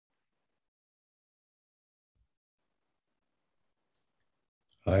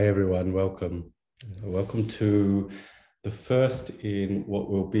Hi everyone, welcome. Welcome to the first in what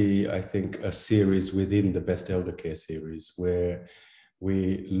will be, I think, a series within the Best Elder Care series, where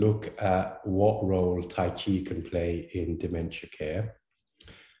we look at what role Tai Chi can play in dementia care.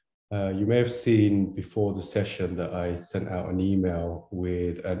 You may have seen before the session that I sent out an email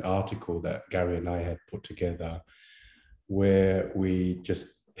with an article that Gary and I had put together, where we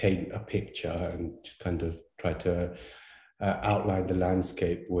just paint a picture and kind of try to outline the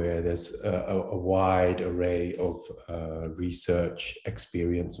landscape where there's a wide array of research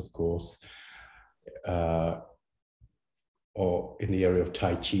experience, of course, or in the area of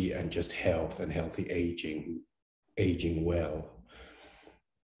Tai Chi and just health and healthy aging well.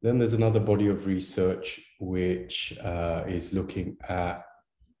 Then there's another body of research which is looking at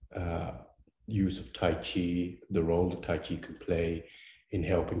use of Tai Chi, the role that Tai Chi can play in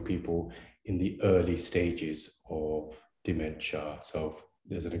helping people in the early stages of dementia. So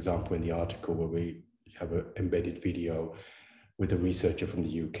there's an example in the article where we have an embedded video with a researcher from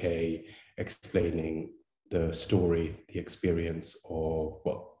the UK explaining the story, the experience of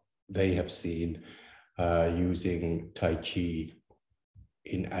what they have seen using Tai Chi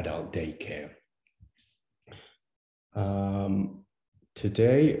in adult daycare.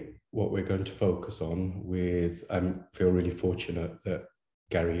 Today, what we're going to focus on I feel really fortunate that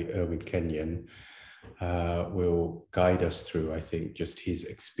Gary Irwin-Kenyon will guide us through, I think, just his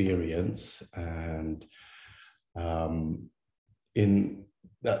experience and in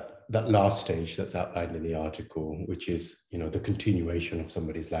that last stage that's outlined in the article, which is, the continuation of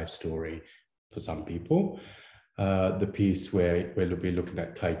somebody's life story for some people, the piece where we'll be looking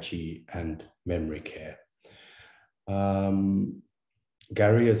at Tai Chi and memory care.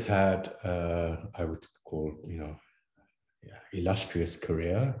 Gary has had, I would call, illustrious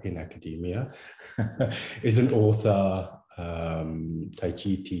career in academia, is an author, Tai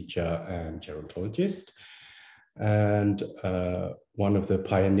Chi teacher and gerontologist, and one of the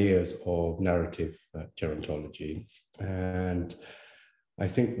pioneers of narrative gerontology. And I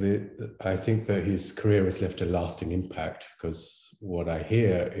think that his career has left a lasting impact, because what I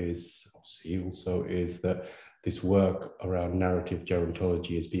hear is, see also, is that this work around narrative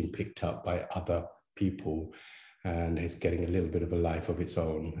gerontology is being picked up by other people and is getting a little bit of a life of its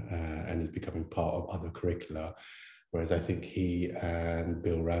own, and is becoming part of other curricula. Whereas I think he and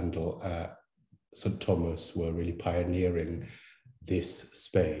Bill Randall at St. Thomas were really pioneering this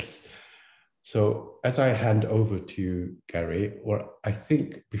space. So as I hand over to Gary, what I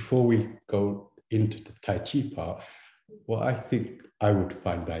think before we go into the Tai Chi part, what I think I would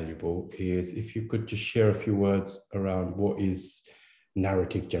find valuable is if you could just share a few words around what is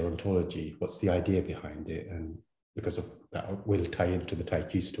narrative gerontology, what's the idea behind it, and because of that will tie into the Tai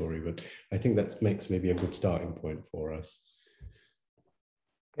Chi story, but I think that makes maybe a good starting point for us.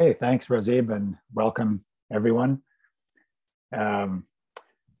 Okay, thanks, Razib, and welcome everyone. I'm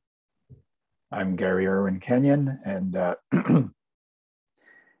Gary Irwin-Kenyon, and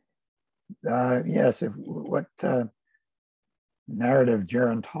yes, what narrative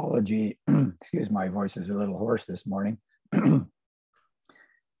gerontology, excuse my voice is a little hoarse this morning.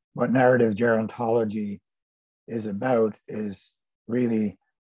 What narrative gerontology is about is really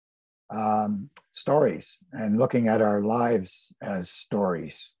stories and looking at our lives as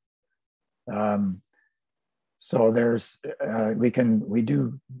stories. So there's, we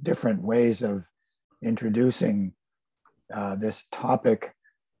do different ways of introducing this topic.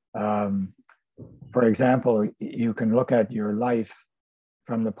 For example, you can look at your life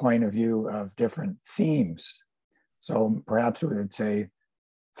from the point of view of different themes. So perhaps we would say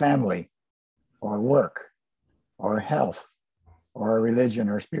family, or work, or health, or religion,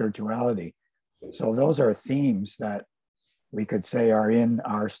 or spirituality. So those are themes that we could say are in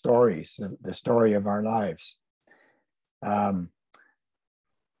our stories, the story of our lives.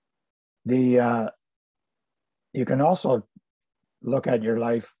 You can also look at your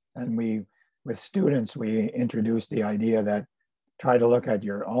life, and with students, we introduce the idea that try to look at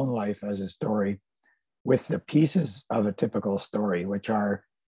your own life as a story with the pieces of a typical story, which are,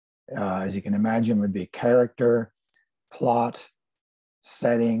 as you can imagine, would be character, plot,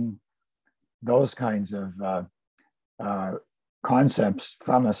 setting, those kinds of concepts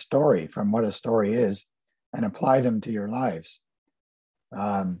from a story, from what a story is, and apply them to your lives.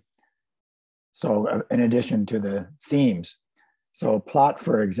 So in addition to the themes. So plot,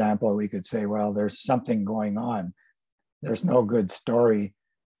 for example, we could say, well, there's something going on. There's no good story.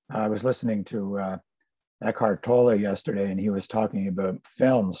 I was listening to Eckhart Tolle yesterday, and he was talking about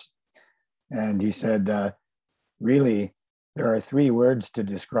films. And he said, really, there are 3 words to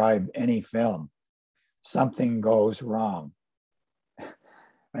describe any film: something goes wrong.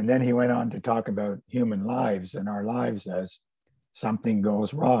 And then he went on to talk about human lives and our lives as something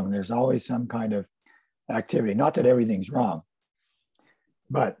goes wrong. There's always some kind of activity, not that everything's wrong,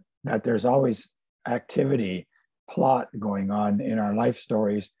 but that there's always activity, plot going on in our life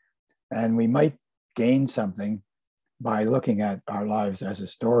stories. And we might gain something by looking at our lives as a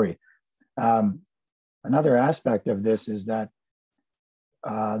story. Another aspect of this is that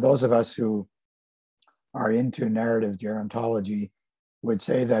those of us who are into narrative gerontology would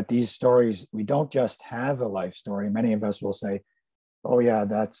say that these stories, we don't just have a life story. Many of us will say, oh yeah,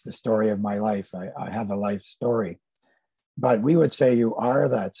 that's the story of my life. I have a life story. But we would say you are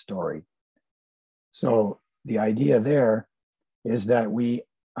that story. So the idea there is that we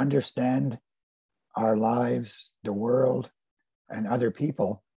understand our lives, the world, and other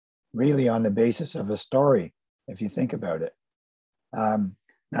people really on the basis of a story, if you think about it.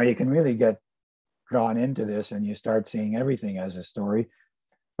 Now you can really get drawn into this and you start seeing everything as a story,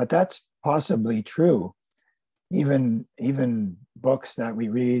 but that's possibly true. Even books that we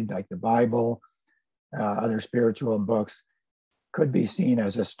read, like the Bible, other spiritual books, could be seen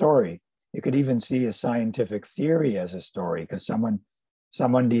as a story. You could even see a scientific theory as a story because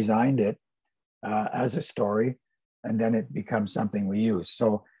someone designed it as a story, and then it becomes something we use.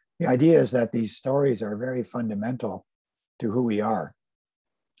 So the idea is that these stories are very fundamental to who we are.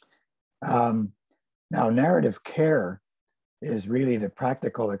 Now, narrative care is really the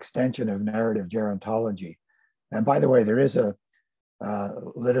practical extension of narrative gerontology. And by the way, there is a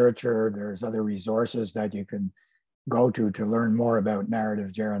literature, there's other resources that you can go to learn more about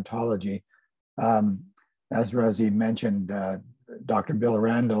narrative gerontology. As Rosie mentioned, Dr. Bill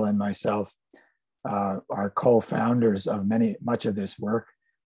Randall and myself are co-founders of much of this work.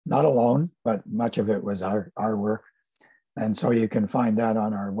 Not alone, but much of it was our work. And so you can find that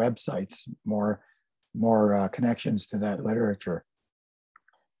on our websites, more connections to that literature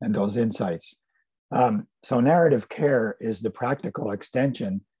and those insights. So narrative care is the practical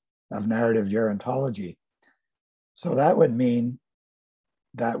extension of narrative gerontology. So that would mean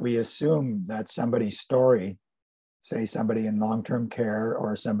that we assume that somebody's story, say somebody in long-term care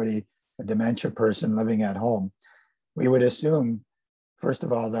or somebody, a dementia person living at home, we would assume, first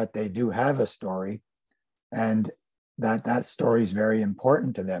of all, that they do have a story and that story is very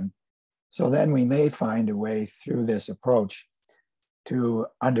important to them. So then we may find a way through this approach to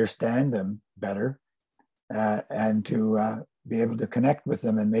understand them better and to be able to connect with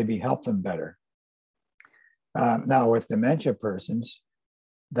them and maybe help them better. Now with dementia persons,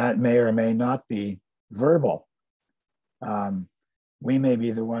 that may or may not be verbal. We may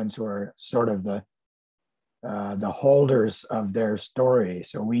be the ones who are sort of the holders of their story.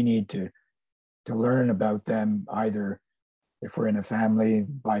 So we need to learn about them, either if we're in a family,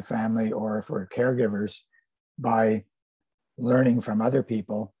 by family, or if we're caregivers, by learning from other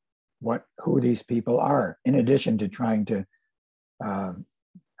people who these people are, in addition to trying to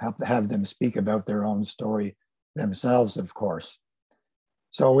have them speak about their own story themselves, of course.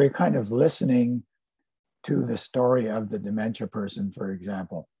 So we're kind of listening to the story of the dementia person, for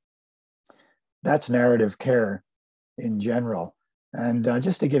example. That's narrative care in general. And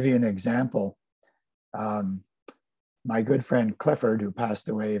just to give you an example, my good friend Clifford, who passed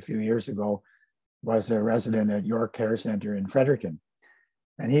away a few years ago, was a resident at York Care Center in Fredericton.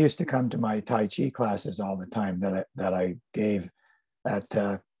 And he used to come to my Tai Chi classes all the time that I gave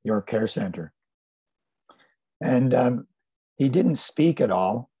at York Care Center. And he didn't speak at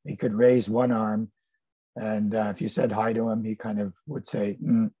all. He could raise one arm. And if you said hi to him, he kind of would say,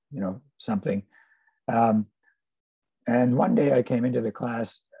 something. And one day I came into the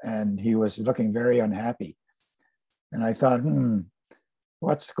class and he was looking very unhappy. And I thought,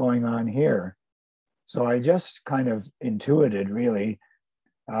 what's going on here? So I just kind of intuited, really.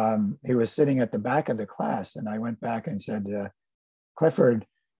 He was sitting at the back of the class, and I went back and said, Clifford,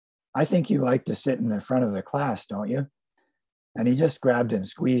 I think you like to sit in the front of the class, don't you? And he just grabbed and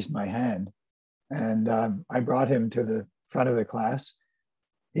squeezed my hand. And I brought him to the front of the class.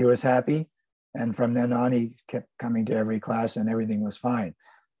 He was happy. And from then on, he kept coming to every class and everything was fine.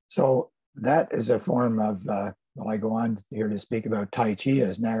 So that is a form of, I go on here to speak about Tai Chi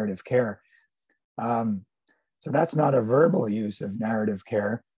as narrative care. So that's not a verbal use of narrative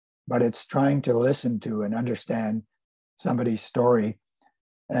care, but it's trying to listen to and understand somebody's story.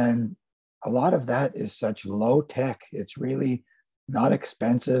 And a lot of that is such low tech. It's really not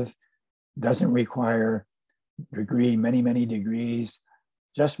expensive, doesn't require many degrees,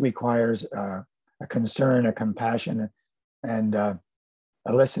 just requires a concern, a compassion, and a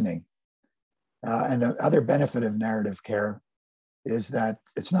listening. And the other benefit of narrative care is that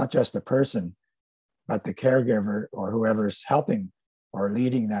it's not just the person, but the caregiver or whoever's helping or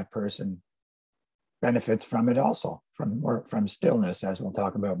leading that person benefits from it also, from stillness, as we'll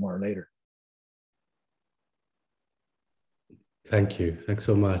talk about more later. Thank you. Thanks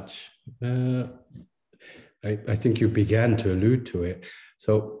so much. I think you began to allude to it.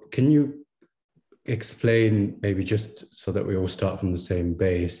 So can you explain, maybe just so that we all start from the same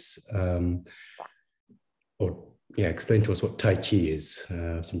base, explain to us what Tai Chi is.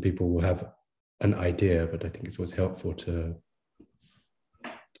 Some people will have an idea, but I think it's always helpful to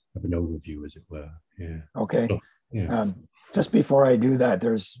have an overview, as it were. Yeah. Okay. Yeah. Just before I do that,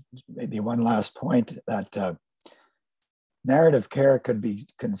 there's maybe one last point that narrative care could be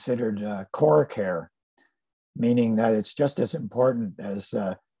considered core care, meaning that it's just as important as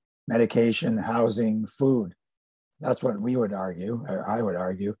medication, housing, food. That's what we would argue, or I would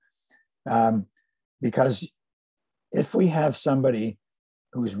argue, because if we have somebody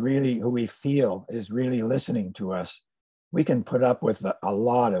who we feel is really listening to us, we can put up with a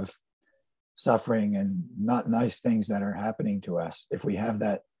lot of suffering and not nice things that are happening to us if we have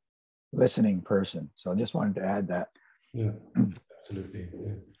that listening person. So I just wanted to add that. Yeah, absolutely.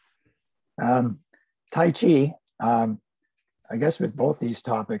 Yeah. Tai Chi, I guess with both these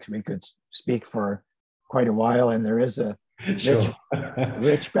topics, we could speak for quite a while, and there is a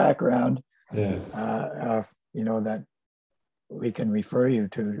rich background, that we can refer you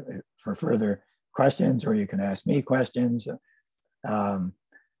to for further questions, or you can ask me questions.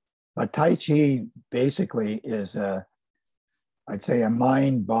 But Tai Chi basically is I'd say a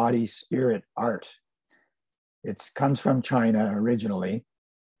mind, body, spirit art. It comes from China originally,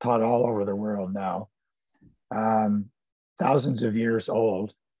 taught all over the world now, thousands of years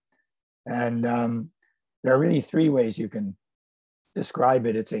old. And there are really three ways you can describe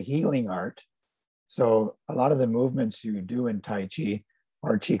it. It's a healing art. So a lot of the movements you do in Tai Chi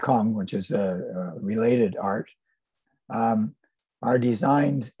or Qigong, which is a related art, are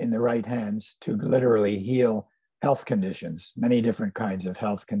designed in the right hands to literally heal health conditions, many different kinds of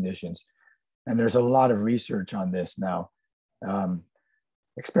health conditions. And there's a lot of research on this now.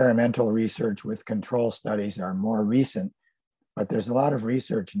 Experimental research with control studies are more recent, but there's a lot of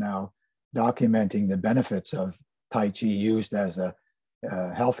research now documenting the benefits of Tai Chi used as a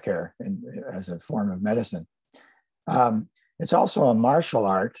healthcare and as a form of medicine. It's also a martial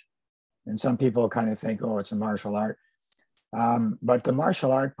art, and some people kind of think, oh, it's a martial art. But the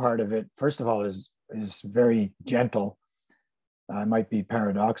martial art part of it, first of all, is very gentle. It might be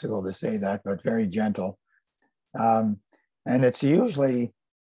paradoxical to say that, but very gentle. And it's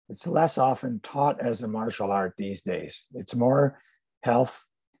less often taught as a martial art these days. It's more health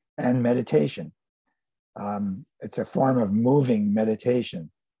and meditation. It's a form of moving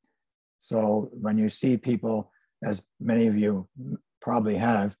meditation. So when you see people, as many of you probably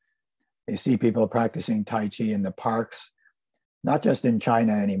have, you see people practicing Tai Chi in the parks, not just in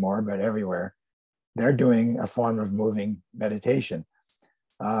China anymore, but everywhere. They're doing a form of moving meditation.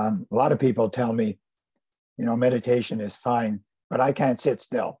 A lot of people tell me, meditation is fine, but I can't sit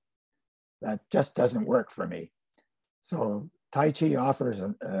still. That just doesn't work for me. So Tai Chi offers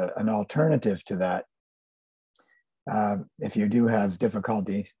an alternative to that. If you do have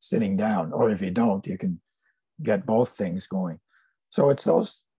difficulty sitting down, or if you don't, you can get both things going. So it's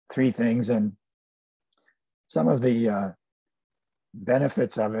those three things, and some of the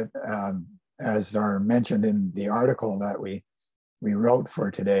benefits of it, as are mentioned in the article that we wrote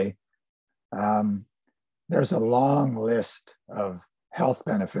for today. There's a long list of health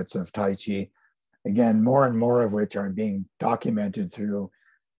benefits of Tai Chi. Again, more and more of which are being documented through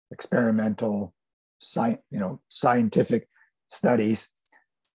experimental, scientific studies.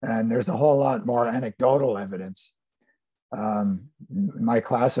 And there's a whole lot more anecdotal evidence. In my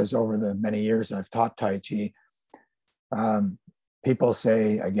classes over the many years I've taught Tai Chi, people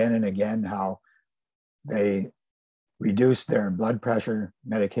say again and again how they reduced their blood pressure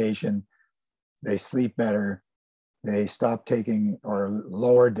medication, they sleep better, they stopped taking or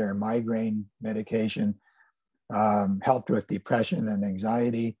lowered their migraine medication, helped with depression and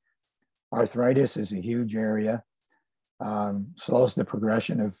anxiety. Arthritis is a huge area, slows the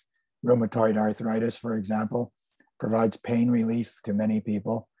progression of rheumatoid arthritis, for example, provides pain relief to many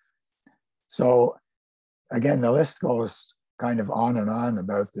people. So again, the list goes kind of on and on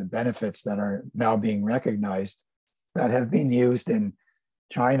about the benefits that are now being recognized that have been used in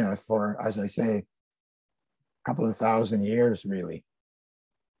China for, as I say, a couple of thousand years, really.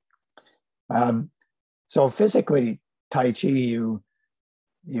 So physically, Tai Chi, you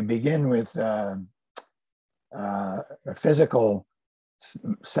begin with a physical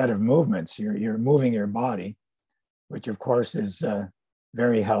set of movements. You're moving your body, which of course is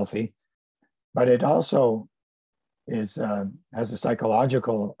very healthy, but it also has a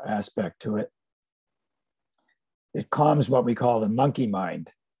psychological aspect to it. It calms what we call the monkey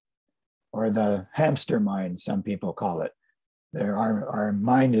mind, or the hamster mind, some people call it. Our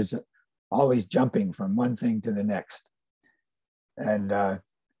mind is always jumping from one thing to the next. And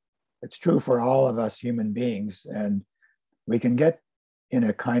it's true for all of us human beings. And we can get in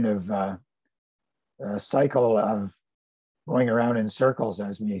a kind of a cycle of going around in circles,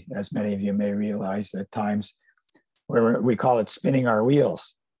 as many of you may realize at times, where we call it spinning our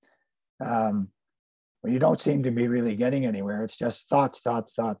wheels. You don't seem to be really getting anywhere. It's just thoughts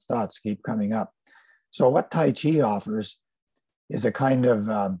keep coming up. So what Tai Chi offers is a kind of,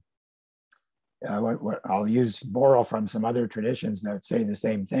 what I'll borrow from some other traditions that say the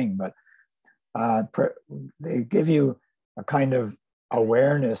same thing, but they give you a kind of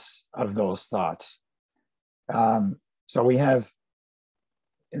awareness of those thoughts. So we have,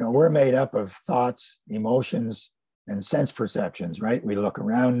 we're made up of thoughts, emotions, and sense perceptions, right? We look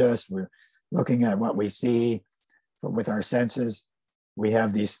around us, we're looking at what we see with our senses. We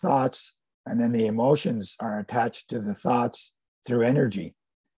have these thoughts, and then the emotions are attached to the thoughts through energy.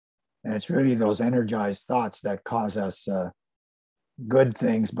 And it's really those energized thoughts that cause us good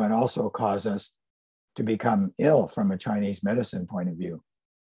things, but also cause us to become ill from a Chinese medicine point of view.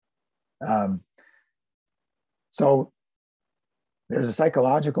 So there's a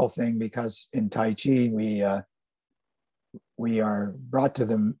psychological thing, because in Tai Chi, we are brought to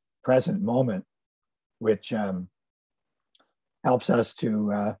the present moment, which helps us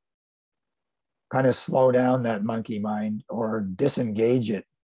to kind of slow down that monkey mind or disengage it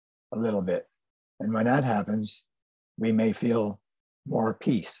a little bit. And when that happens, we may feel more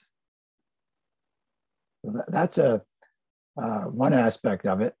peace. So that's one aspect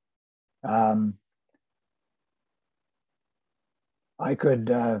of it. I could,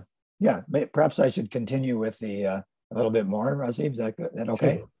 perhaps I should continue with a little bit more, Razib. Is that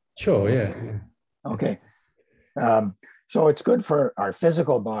okay? Sure, yeah. Okay. So it's good for our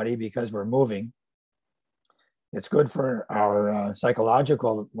physical body because we're moving. It's good for our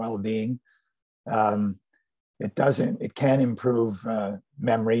psychological well-being. It can improve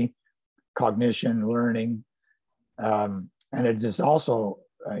memory, cognition, learning, and it is also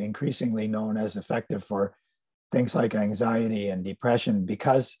increasingly known as effective for things like anxiety and depression,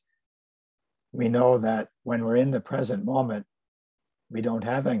 because we know that when we're in the present moment, we don't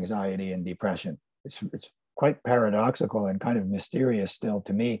have anxiety and depression. It's quite paradoxical and kind of mysterious still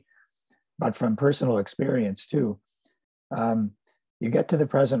to me, but from personal experience too. You get to the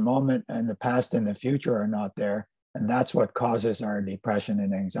present moment and the past and the future are not there. And that's what causes our depression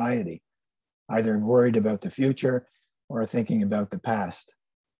and anxiety, either worried about the future or thinking about the past.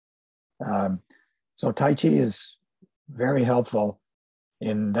 So Tai Chi is very helpful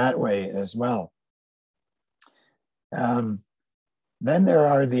in that way as well. Then there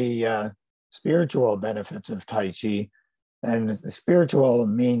are the spiritual benefits of Tai Chi. And the spiritual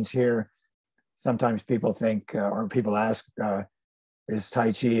means here, sometimes people think, or people ask, is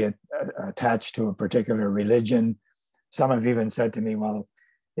Tai Chi attached to a particular religion? Some have even said to me, well,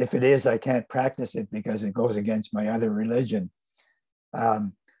 if it is, I can't practice it because it goes against my other religion.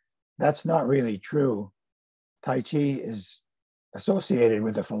 That's not really true. Tai Chi is associated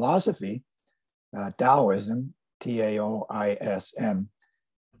with a philosophy, Taoism, Taoism,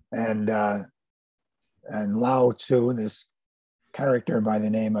 and Lao Tzu, this character by the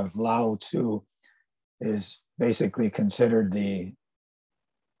name of Lao Tzu, is basically considered the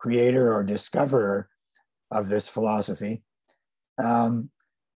creator or discoverer of this philosophy. And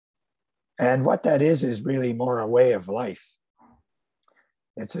what that is really more a way of life.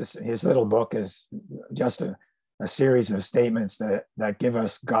 It's his little book is just a series of statements that give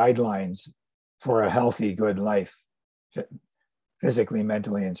us guidelines for a healthy, good life, physically,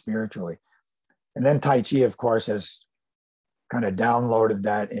 mentally, and spiritually. And then Tai Chi, of course, has kind of downloaded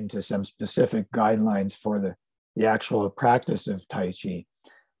that into some specific guidelines for the actual practice of Tai Chi.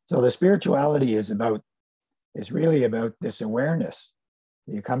 So the spirituality is really about this awareness.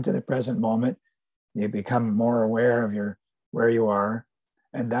 You come to the present moment, you become more aware of where you are,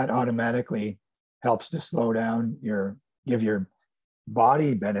 and that automatically helps to slow down give your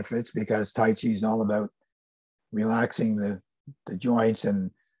body benefits, because Tai Chi is all about relaxing the joints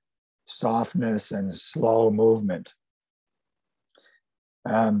and softness and slow movement.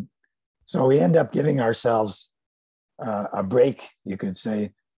 So we end up giving ourselves a break, you could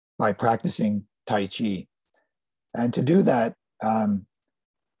say, by practicing Tai Chi. And to do that, from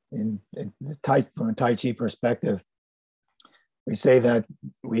a Tai Chi perspective, we say that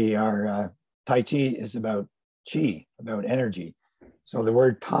Tai Chi is about chi, about energy. So the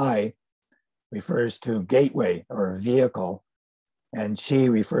word Tai refers to gateway or vehicle, and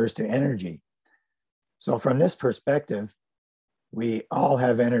Qi refers to energy. So from this perspective, we all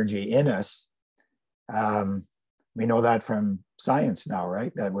have energy in us. We know that from science now,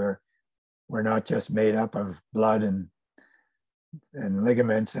 right? That we're not just made up of blood and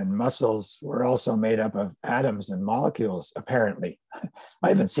ligaments and muscles. We're also made up of atoms and molecules, apparently. I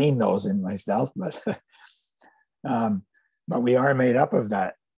haven't seen those in myself, but we are made up of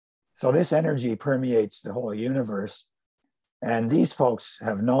that. So this energy permeates the whole universe. And these folks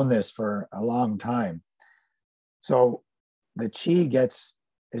have known this for a long time. So the Qi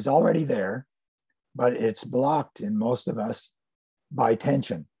is already there, but it's blocked in most of us by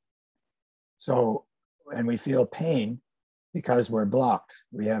tension. So, and we feel pain because we're blocked.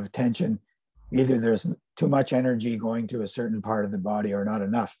 We have tension. Either there's too much energy going to a certain part of the body or not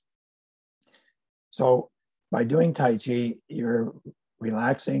enough. So by doing Tai Chi, you're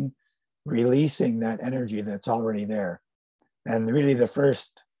relaxing, releasing that energy that's already there. And really the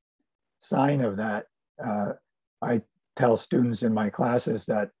first sign of that, I tell students in my classes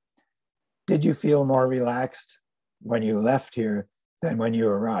that, did you feel more relaxed when you left here than when you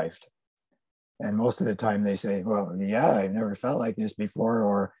arrived? And most of the time they say, well, yeah, I've never felt like this before,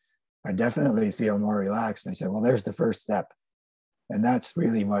 or I definitely feel more relaxed. And I said, well, there's the first step. And that's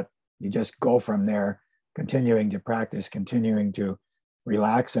really what you just go from there, continuing to practice, continuing to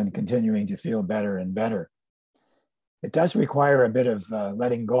relax and continuing to feel better and better. It does require a bit of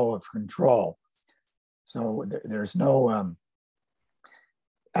letting go of control. So there's no,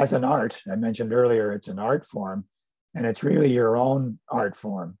 as an art, I mentioned earlier, it's an art form, and it's really your own art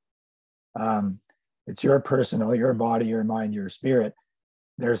form. It's your personal, your body, your mind, your spirit.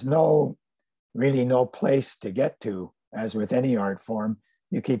 There's really no place to get to, as with any art form.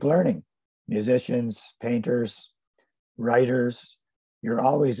 You keep learning. Musicians, painters, writers, you're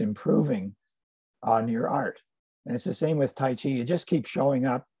always improving on your art. And it's the same with Tai Chi. You just keep showing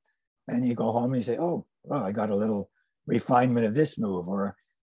up and you go home and you say, oh, well, I got a little refinement of this move, or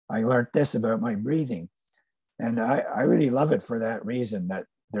I learned this about my breathing. And I really love it for that reason, that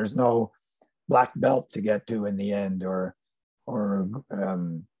there's no black belt to get to in the end, or what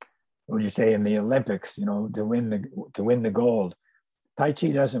would you say, in the Olympics, to win the gold. Tai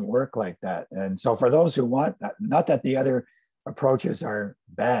Chi doesn't work like that. And so for those who want, not that the other approaches are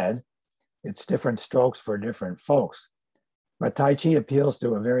bad, it's different strokes for different folks. But Tai Chi appeals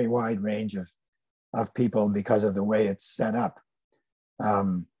to a very wide range of people because of the way it's set up.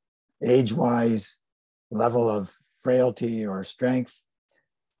 Age-wise, level of frailty or strength,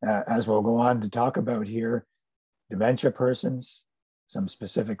 as we'll go on to talk about here, dementia persons, some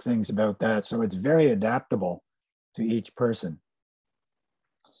specific things about that. So it's very adaptable to each person.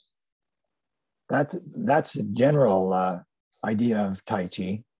 That's a general idea of Tai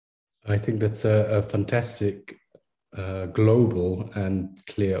Chi. I think that's a fantastic global and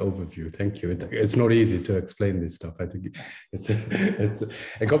clear overview. Thank you. It's not easy to explain this stuff. I think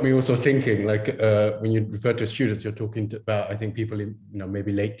it got me also thinking, like when you refer to students, you're talking about, I think, people in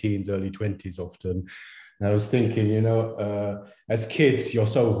maybe late teens, early 20s often. And I was thinking, as kids, you're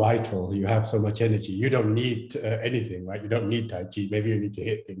so vital. You have so much energy. You don't need anything, right? You don't need Tai Chi. Maybe you need to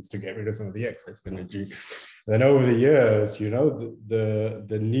hit things to get rid of some of the excess energy. Then over the years,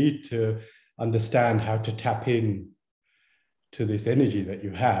 the need to understand how to tap in to this energy that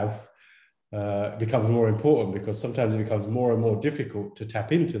you have becomes more important, because sometimes it becomes more and more difficult to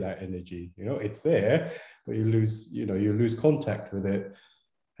tap into that energy. It's there, but you lose contact with it.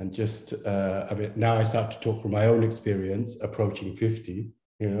 And just, now I start to talk from my own experience, approaching 50,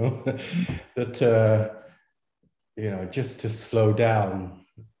 that, just to slow down,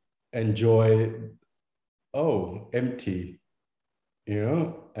 enjoy, empty,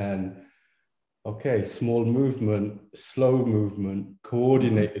 and okay, small movement, slow movement,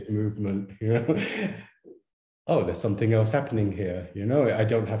 coordinated movement, there's something else happening here, I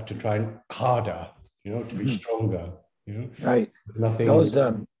don't have to try harder, to be stronger, Right. Nothing. Those,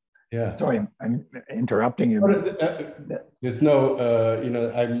 yeah. Sorry, I'm interrupting you. There's no,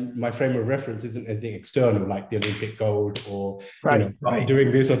 my frame of reference isn't anything external like the Olympic gold or right.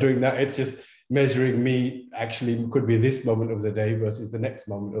 doing this or doing that. It's just measuring me actually could be this moment of the day versus the next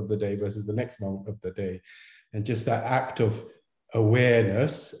moment of the day versus the next moment of the day. And just that act of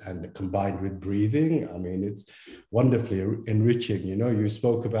awareness and combined with breathing, it's wonderfully enriching. You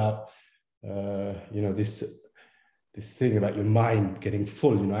spoke about, this thing about your mind getting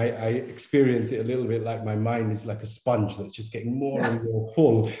full. I experience it a little bit like my mind is like a sponge that's just getting more and more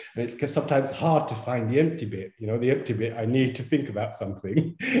full, and it's sometimes hard to find the empty bit. The empty bit I need to think about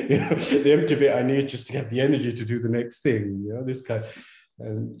something. The empty bit I need just to get the energy to do the next thing. This kind.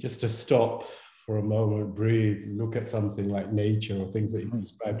 And just to stop for a moment, breathe, look at something like nature or things that you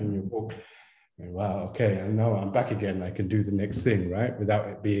described in your book. And wow, okay, I know I'm back again. I can do the next thing, right? Without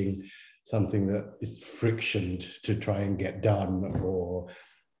it being something that is frictioned to try and get done, or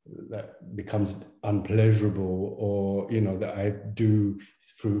that becomes unpleasurable, or, you know, that I do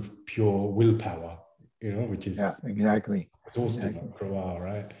through pure willpower, you know, which is exactly exhausting after a while,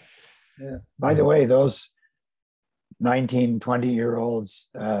 right? Yeah. By the way, those 19, 20-year-olds,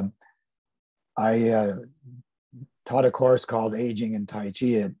 I taught a course called Aging in Tai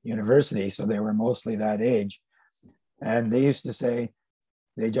Chi at university, so they were mostly that age. And they used to say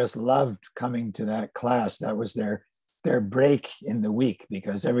they just loved coming to that class. That was their break in the week,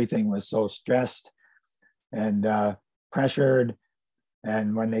 because everything was so stressed and pressured.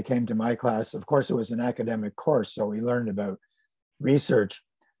 And when they came to my class, of course, it was an academic course, so we learned about research,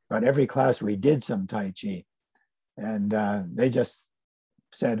 but every class we did some Tai Chi. And they just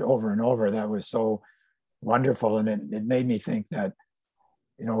said over and over, that was so wonderful. And it made me think that,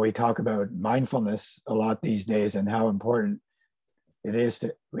 you know, we talk about mindfulness a lot these days and how important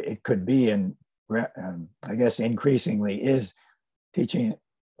it could be, and I guess increasingly is, teaching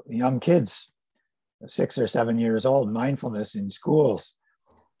young kids 6 or 7 years old mindfulness in schools.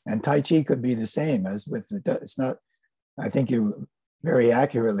 And Tai Chi could be the same as with it's not, I think you very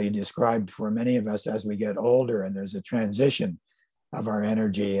accurately described, for many of us as we get older and there's a transition of our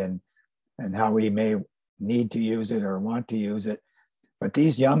energy and how we may need to use it or want to use it. But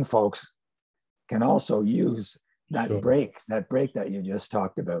these young folks can also use that break that you just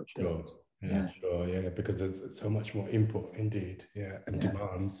talked about. Sure. Yeah, because there's so much more input indeed, and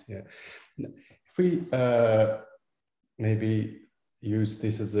demands. If we maybe use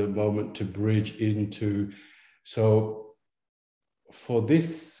this as a moment to bridge into, so for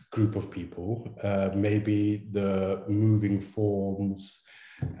this group of people, maybe the moving forms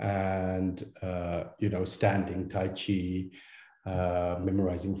and you know, standing Tai Chi,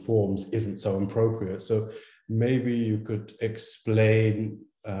 memorizing forms isn't so appropriate. So maybe you could explain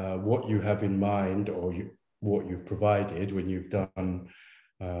what you have in mind, or what you've provided when you've done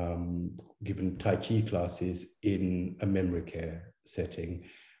given Tai Chi classes in a memory care setting,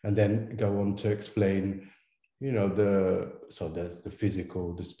 and then go on to explain, you know, so there's the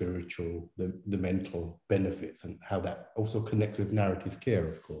physical, the spiritual, the mental benefits, and how that also connects with narrative care,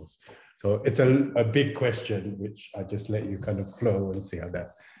 of course. So it's a big question, which I just let you kind of flow and see how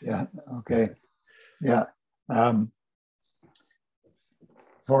that. Yeah. Okay. Yeah.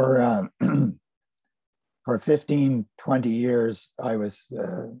 For 15, 20 years, I was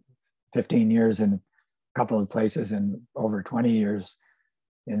 15 years in a couple of places and over 20 years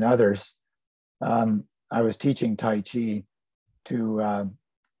in others. I was teaching Tai Chi in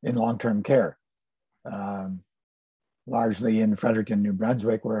long-term care, largely in Fredericton, New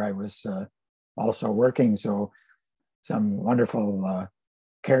Brunswick, where I was also working. So some wonderful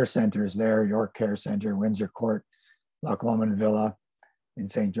care centers there: York Care Center, Windsor Court, Loch Lomond Villa in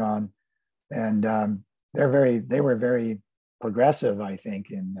St. John. And they were very progressive, I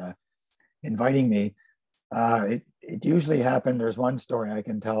think, in inviting me. It usually happened. There's one story I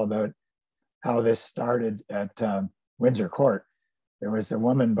can tell about how this started at Windsor Court. There was a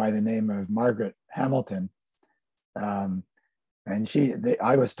woman by the name of Margaret Hamilton, and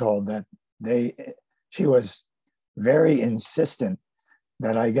I was told that she was very insistent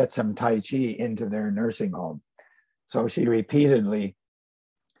that I get some Tai Chi into their nursing home. So she repeatedly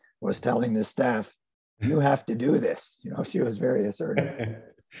was telling the staff, "You have to do this." You know, she was very assertive.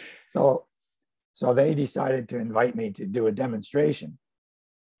 So they decided to invite me to do a demonstration.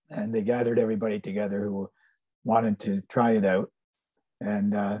 And they gathered everybody together who wanted to try it out.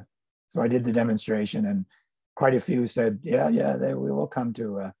 And so I did the demonstration, and quite a few said, we will come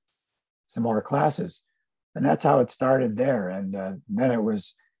to some more classes. And that's how it started there. And then it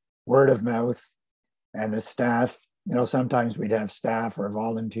was word of mouth, and the staff, you know, sometimes we'd have staff or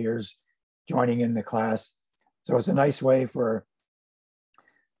volunteers joining in the class. So it's a nice way for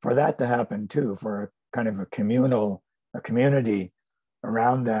that to happen too, for a kind of a community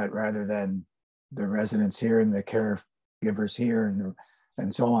around that, rather than the residents here and the caregivers here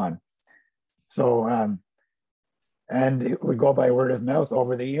and so on. So, and it would go by word of mouth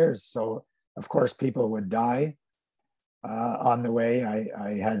over the years. So of course, people would die on the way.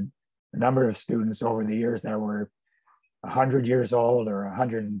 I had a number of students over the years that were 100 years old, or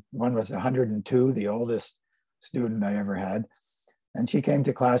 100, one was 102, the oldest student I ever had. And she came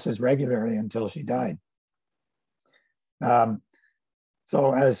to classes regularly until she died.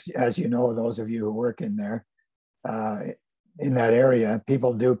 So as you know, those of you who work in there, in that area,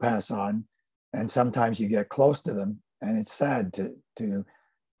 people do pass on, and sometimes you get close to them And it's sad to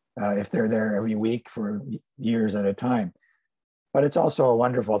if they're there every week for years at a time. But it's also a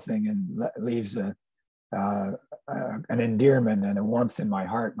wonderful thing and leaves an endearment and a warmth in my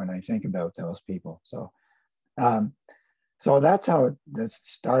heart when I think about those people. So, so that's how this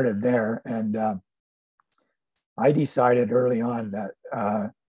started there. And I decided early on that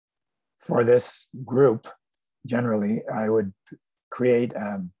for this group, generally, I would create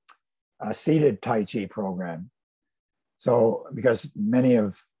a seated Tai Chi program. So, because many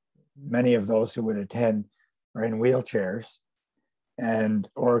of those who would attend are in wheelchairs and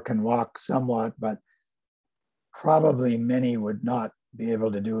or can walk somewhat, but probably many would not be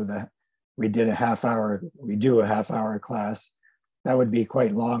able to do we do a half hour class. That would be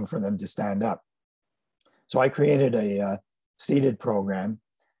quite long for them to stand up. So I created a seated program.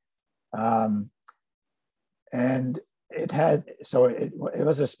 And it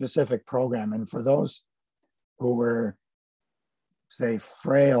was a specific program. And for those who were, say,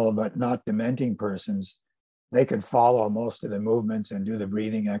 frail but not dementing persons, they could follow most of the movements and do the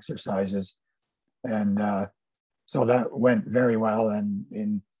breathing exercises. And so that went very well.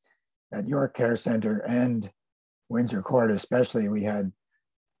 And at York Care Center and Windsor Court especially, we had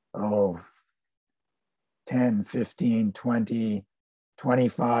 10, 15, 20,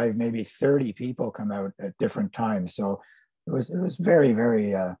 25, maybe 30 people come out at different times. So it was very,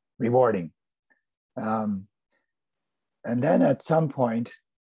 very rewarding. And then at some point,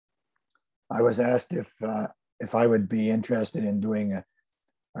 I was asked if I would be interested in doing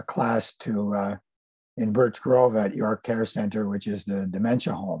a class in Birch Grove at York Care Center, which is the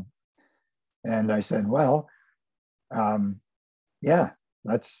dementia home. And I said, well, yeah,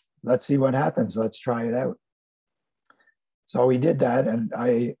 let's see what happens. Let's try it out. So we did that. And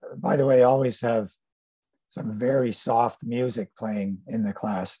I, by the way, always have some very soft music playing in the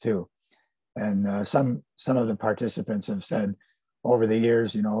class too. And some of the participants have said over the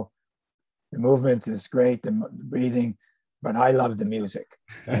years, you know, the movement is great, the breathing, but I love the music.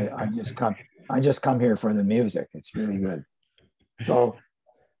 I just come here for the music. It's really good. So,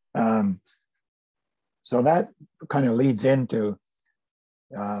 so that kind of leads into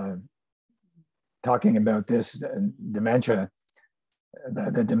talking about this dementia,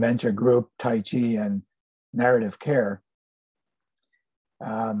 the dementia group, Tai Chi and narrative care,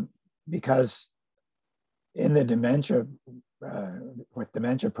 because in the dementia, with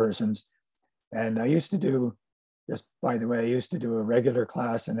dementia persons, and I used to do, just by the way, I used to do a regular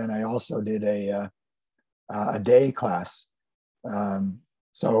class, and then I also did a day class.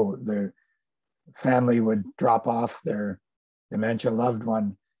 So the family would drop off their dementia loved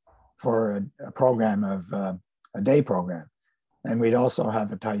one for a program of a day program. And we'd also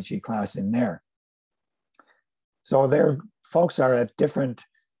have a Tai Chi class in there. So their folks are at different,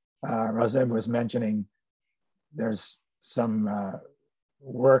 Razeb was mentioning, there's some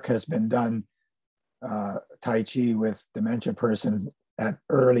work has been done, Tai Chi with dementia persons at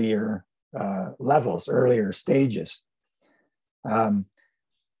earlier levels, earlier stages.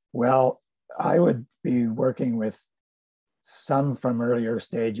 Well, I would be working with some from earlier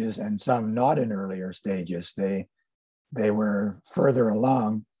stages and some not in earlier stages. They were further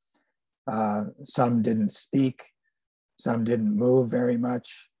along. Some didn't speak, some didn't move very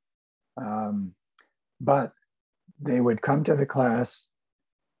much. But they would come to the class,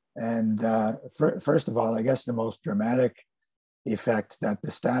 and first of all, I guess the most dramatic effect that the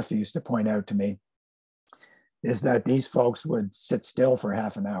staff used to point out to me is that these folks would sit still for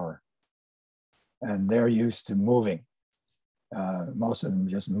half an hour, and they're used to moving. Most of them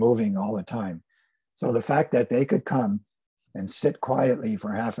just moving all the time. So the fact that they could come and sit quietly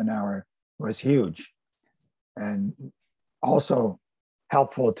for half an hour was huge, and also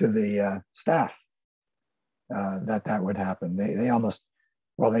helpful to the staff that would happen. They almost,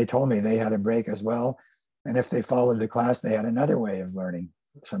 well, they told me they had a break as well. And if they followed the class, they had another way of learning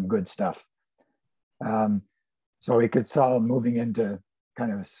some good stuff. So we could start moving into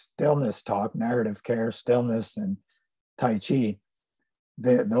kind of stillness talk, narrative care, stillness, and Tai Chi.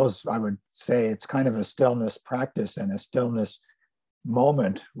 Those, I would say, it's kind of a stillness practice and a stillness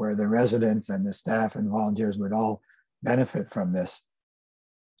moment where the residents and the staff and volunteers would all benefit from this.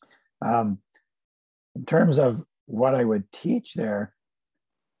 In terms of what I would teach there,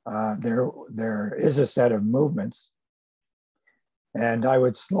 there is a set of movements, and I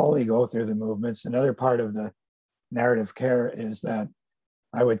would slowly go through the movements. Another part of the narrative care is that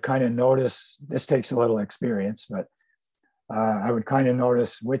I would kind of notice, this takes a little experience, but I would kind of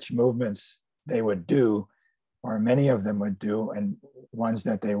notice which movements they would do, or many of them would do, and ones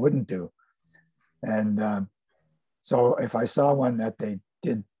that they wouldn't do. And so if I saw one that they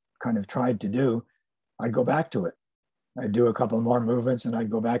did kind of tried to do, I'd go back to it I'd do a couple more movements and I'd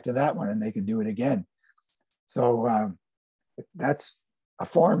go back to that one and they could do it again. So that's a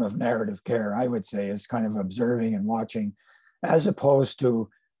form of narrative care, I would say, is kind of observing and watching, as opposed to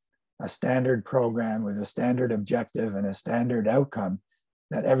a standard program with a standard objective and a standard outcome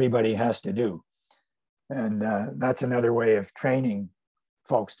that everybody has to do. And that's another way of training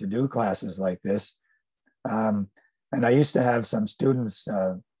folks to do classes like this. And I used to have some students,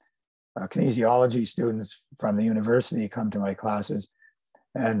 kinesiology students from the university, come to my classes.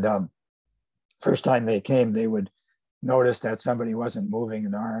 And first time they came, they would notice that somebody wasn't moving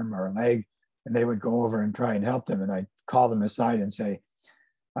an arm or a leg, and they would go over and try and help them. And I'd call them aside and say,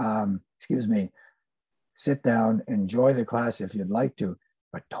 excuse me, sit down, enjoy the class if you'd like to,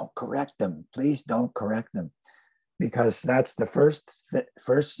 but don't correct them. Please don't correct them, because that's the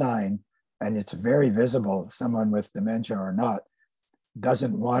first sign, and it's very visible. Someone with dementia or not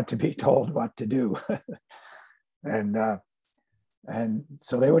doesn't want to be told what to do. And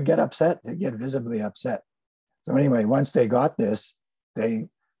so they would get upset, they get visibly upset. So anyway, once they got this, they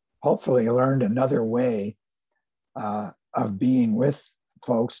hopefully learned another way of being with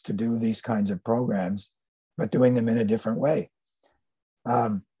folks to do these kinds of programs, but doing them in a different way.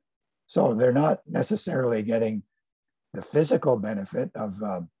 So they're not necessarily getting the physical benefit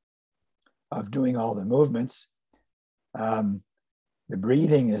of doing all the movements. The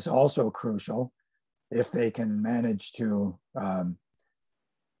breathing is also crucial. If they can manage to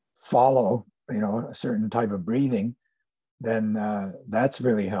follow, a certain type of breathing, then that's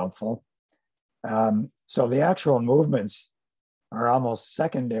really helpful. So the actual movements are almost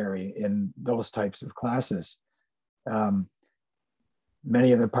secondary in those types of classes.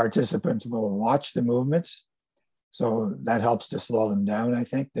 Many of the participants will watch the movements, so that helps to slow them down. I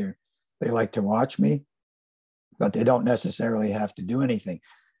think they like to watch me, but they don't necessarily have to do anything.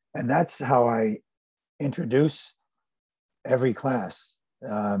 And that's how I introduce every class,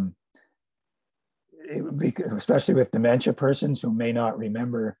 especially with dementia persons who may not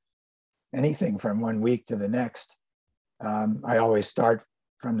remember anything from one week to the next. I always start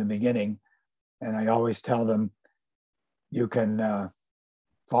from the beginning, and I always tell them, you can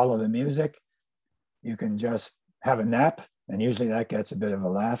follow the music, you can just have a nap, and usually that gets a bit of a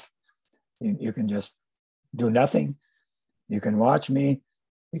laugh. You can just do nothing, you can watch me,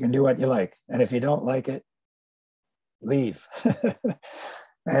 you can do what you like. And if you don't like it, leave.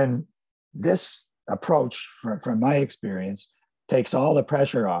 And this approach, from my experience, takes all the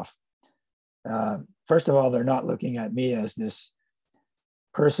pressure off. First of all, they're not looking at me as this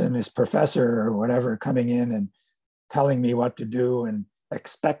person, this professor or whatever, coming in and telling me what to do and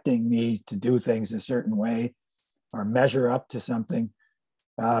expecting me to do things a certain way or measure up to something.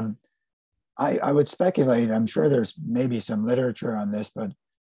 I would speculate, I'm sure there's maybe some literature on this, but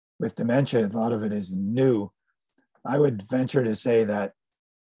with dementia, a lot of it is new. I would venture to say that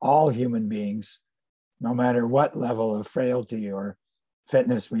all human beings, no matter what level of frailty or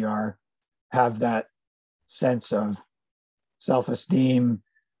fitness we are, have that sense of self-esteem,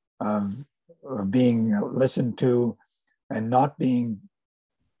 of being listened to and not being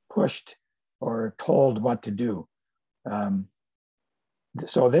pushed or told what to do.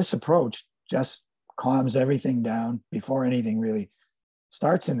 So this approach just calms everything down before anything really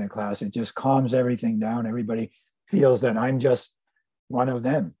starts in the class. It just calms everything down. Everybody feels that I'm just one of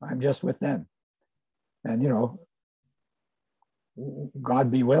them. I'm just with them. And,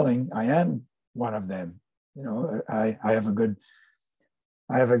 God be willing, I am one of them. I have a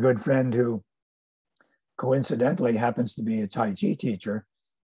good friend who coincidentally happens to be a Tai Chi teacher,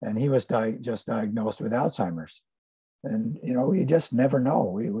 and he was just diagnosed with Alzheimer's. And, you just never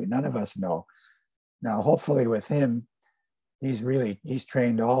know. None of us know. Now, hopefully with him, he's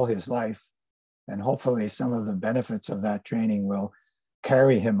trained all his life, and hopefully some of the benefits of that training will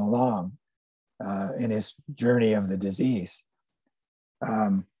carry him along in his journey of the disease.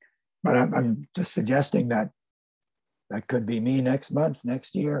 But I'm just suggesting that could be me next month,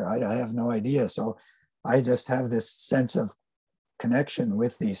 next year. I have no idea. So I just have this sense of connection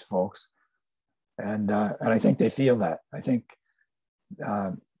with these folks. And I think they feel that. I think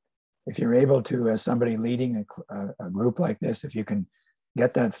if you're able to, as somebody leading a group like this, if you can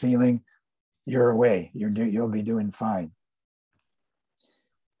get that feeling, you're away. You'll be doing fine.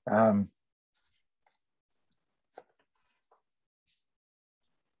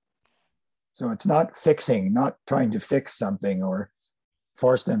 So it's not fixing, not trying to fix something or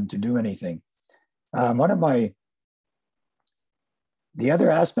force them to do anything. The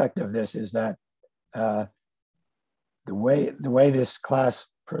other aspect of this is that the way this class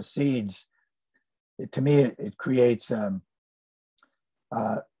proceeds, to me, it creates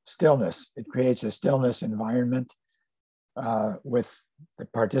stillness. It creates a stillness environment. with the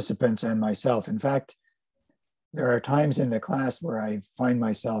participants and myself. In fact, there are times in the class where I find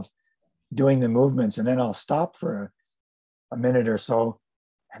myself doing the movements, and then I'll stop for a minute or so,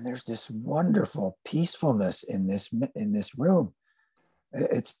 and there's this wonderful peacefulness in this room.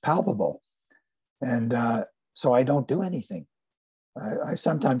 It's palpable. And so I don't do anything. I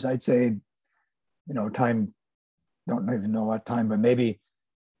sometimes I'd say, time, don't even know what time, but maybe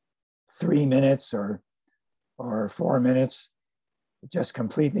 3 minutes or 4 minutes, just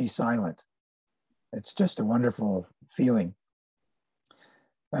completely silent. It's just a wonderful feeling.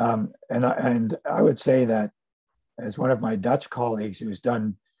 And I would say that, as one of my Dutch colleagues who's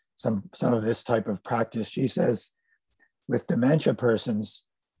done some of this type of practice, she says, with dementia persons,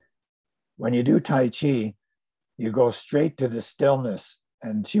 when you do Tai Chi, you go straight to the stillness.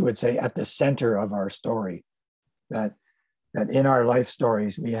 And she would say, at the center of our story, that in our life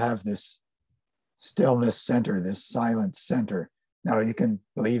stories, we have this stillness center, this silent center. Now, you can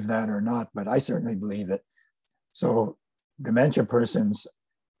believe that or not, but I certainly believe it. So dementia persons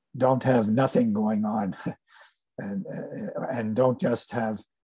don't have nothing going on and don't just have,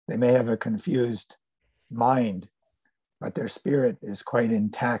 they may have a confused mind, but their spirit is quite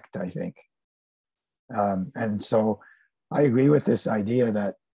intact, I think. And so I agree with this idea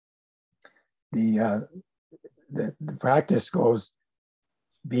that the practice goes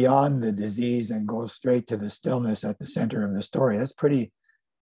beyond the disease and goes straight to the stillness at the center of the story. That's pretty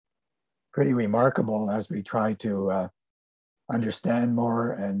remarkable as we try to understand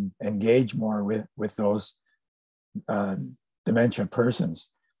more and engage more with those dementia persons.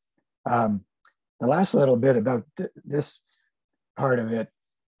 The last little bit about this part of it,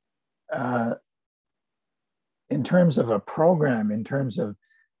 in terms of a program, in terms of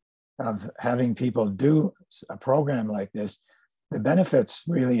having people do a program like this, the benefits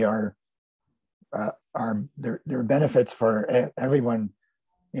really are there are benefits for everyone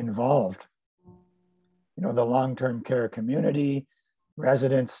involved. The long-term care community,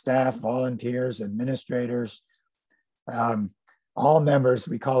 residents, staff, volunteers, administrators, all members.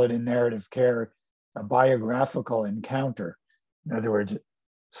 We call it in narrative care a biographical encounter. In other words,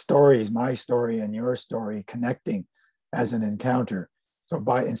 stories, my story and your story, connecting as an encounter. So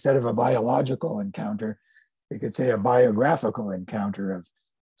instead of a biological encounter, we could say a biographical encounter of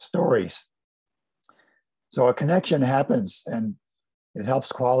stories. So a connection happens, and it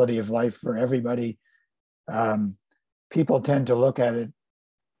helps quality of life for everybody. People tend to look at it,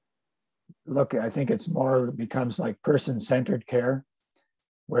 I think it's more becomes like person-centered care,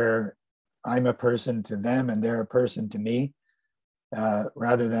 where I'm a person to them and they're a person to me,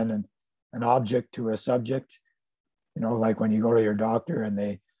 rather than an object to a subject. Like when you go to your doctor and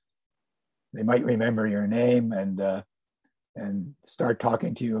they might remember your name and start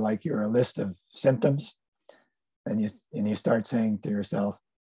talking to you like you're a list of symptoms, and you start saying to yourself,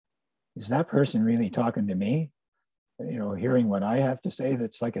 is that person really talking to me? Hearing what I have to say,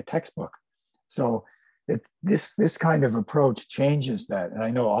 that's like a textbook. So this kind of approach changes that. And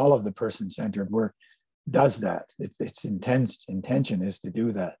I know all of the person-centered work does that. Its intention is to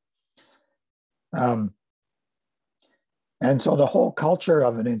do that. And so the whole culture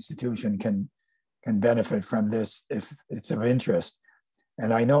of an institution can benefit from this if it's of interest.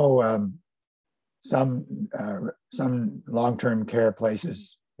 And I know some long-term care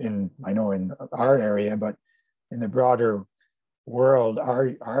places in our area, but in the broader world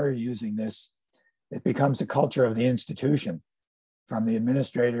are using this. It becomes a culture of the institution, from the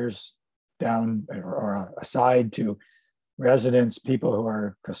administrators down or aside to residents, people who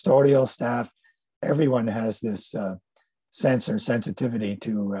are custodial staff. Everyone has this sense or sensitivity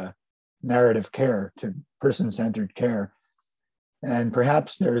to narrative care, to person-centered care. And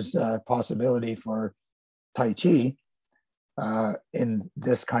perhaps there's a possibility for Tai Chi in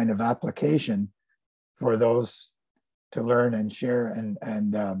this kind of application for those to learn and share and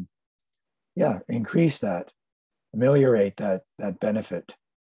increase that, ameliorate that benefit.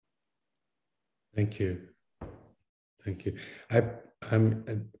 Thank you.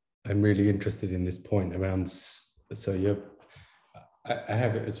 I'm really interested in this point around. So I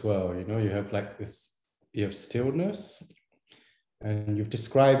have it as well. You have like this. You have stillness, and you've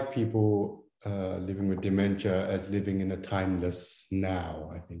described people living with dementia as living in a timeless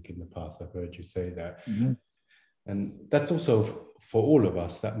now. I think in the past I've heard you say that. Mm-hmm. And that's also for all of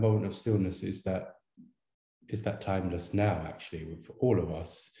us, that moment of stillness is that timeless now, actually, for all of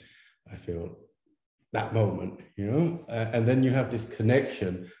us, I feel, that moment, and then you have this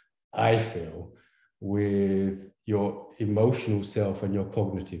connection, I feel, with your emotional self and your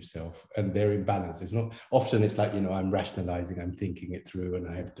cognitive self, and they're in balance. It's not, often it's like, I'm rationalizing, I'm thinking it through, and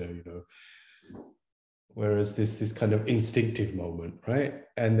I have to, Whereas this kind of instinctive moment, right?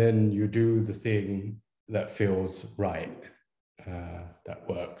 And then you do the thing that feels right, that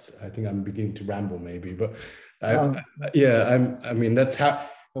works. I think I'm beginning to ramble maybe, but I mean, that's how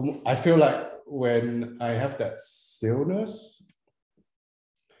I feel like when I have that stillness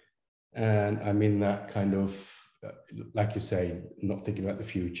and I'm in that kind of, like you say, not thinking about the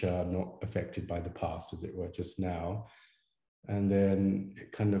future, not affected by the past, as it were, just now. And then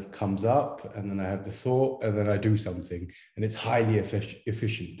it kind of comes up, and then I have the thought, and then I do something, and it's highly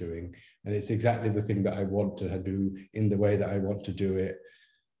efficient doing, and it's exactly the thing that I want to do in the way that I want to do it,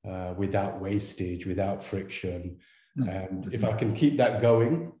 without wastage, without friction. And if I can keep that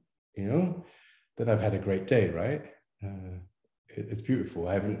going, then I've had a great day, right? It's beautiful.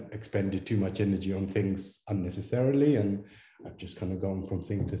 I haven't expended too much energy on things unnecessarily, and I've just kind of gone from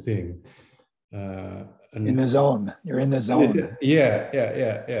thing to thing. And in the zone, you're in the zone.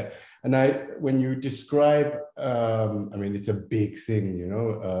 Yeah. And when you describe, I mean, it's a big thing,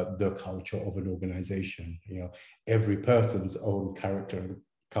 the culture of an organization. Every person's own character and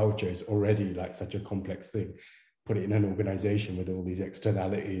culture is already like such a complex thing. Put it in an organization with all these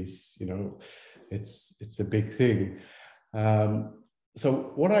externalities, it's a big thing.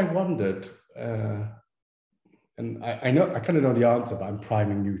 So what I wondered, and I kind of know the answer, but I'm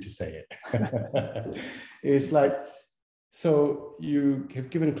priming you to say it. It's like, so you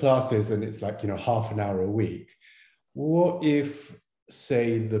have given classes and it's like, half an hour a week. What if,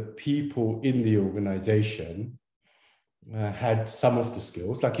 say, the people in the organization had some of the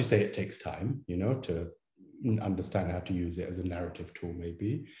skills, like you say, it takes time, to understand how to use it as a narrative tool,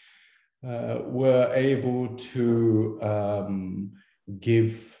 maybe, were able to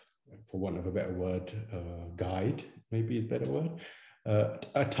give, for want of a better word, guide, maybe is a better word,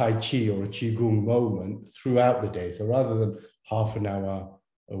 a Tai Chi or a Qigong moment throughout the day. So rather than half an hour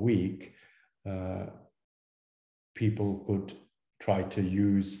a week, people could try to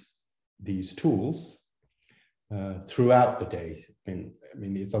use these tools throughout the day. I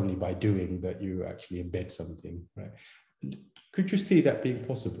mean, it's only by doing that you actually embed something, right? Could you see that being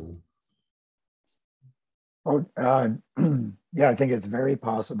possible? Oh, yeah, I think it's very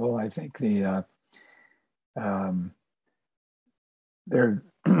possible. I think there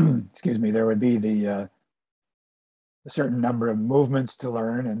would be a certain number of movements to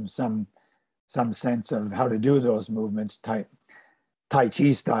learn and some sense of how to do those movements, Tai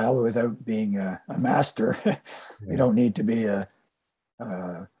Chi style, without being a master. You don't need to be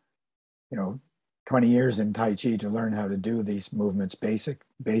 20 years in Tai Chi to learn how to do these movements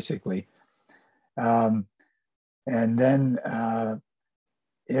basically. And then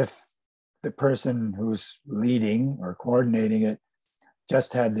if the person who's leading or coordinating it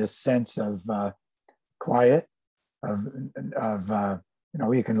just had this sense of quiet,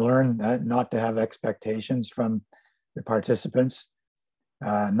 you can learn that not to have expectations from the participants,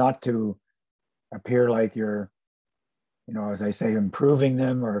 not to appear like you're, as I say, improving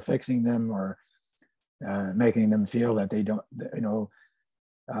them or fixing them or making them feel that they don't,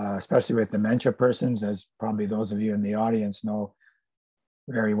 especially with dementia persons, as probably those of you in the audience know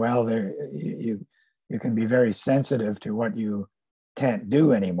very well, you can be very sensitive to what you can't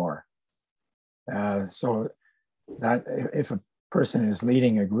do anymore. So that if a person is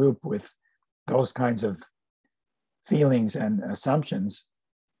leading a group with those kinds of feelings and assumptions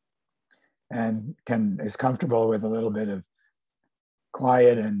and is comfortable with a little bit of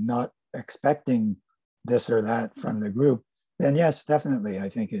quiet and not expecting this or that from the group, then yes, definitely, I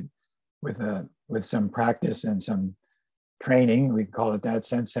think with some practice and some training, we call it that,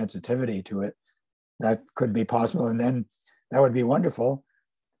 sensitivity to it, that could be possible. And then that would be wonderful,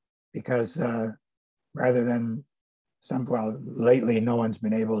 because rather than lately no one's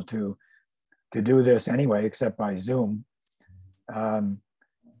been able to do this anyway, except by Zoom,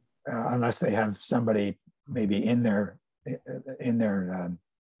 unless they have somebody maybe in their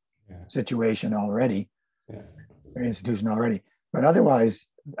situation already, or institution already. But otherwise,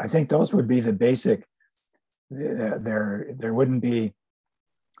 I think those would be the basic. There wouldn't be,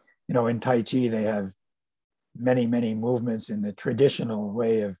 in Tai Chi, they have many movements in the traditional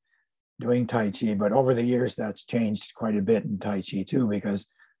way of doing Tai Chi, but over the years that's changed quite a bit in Tai Chi too, because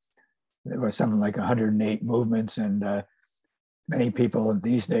there was something like 108 movements, and many people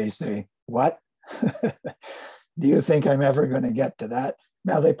these days say, "What? Do you think I'm ever going to get to that?"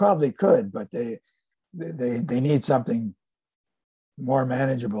 Now they probably could, but they need something more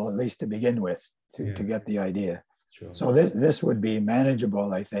manageable, at least to begin with, to get the idea. Sure. So this would be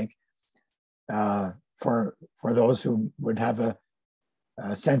manageable, I think, for those who would have a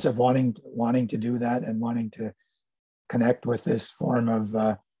sense of wanting to do that and wanting to connect with this form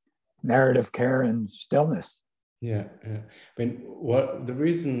of narrative care and stillness. Yeah, yeah. I mean, what the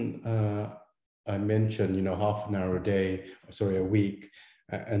reason I mentioned, half an hour a week,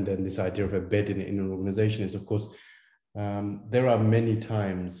 and then this idea of embedding it in an organization is, of course, there are many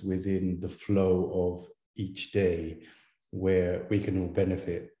times within the flow of each day where we can all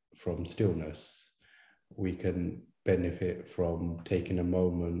benefit from stillness. We can benefit from taking a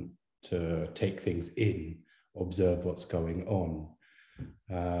moment to take things in, observe what's going on.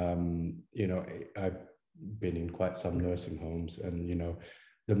 I've been in quite some nursing homes, and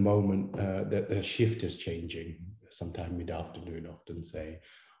the moment that the shift is changing, sometime mid-afternoon, often say,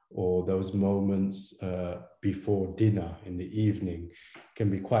 or those moments before dinner in the evening can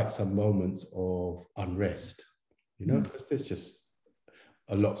be quite some moments of unrest, because there's just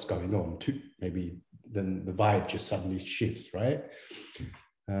a lot's going on too. Maybe then the vibe just suddenly shifts, right?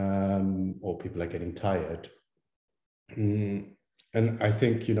 Or people are getting tired. And I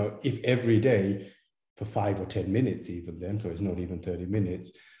think, if every day for 5 or 10 minutes, even then, so it's not even 30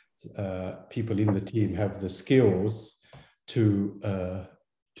 minutes, people in the team have the skills to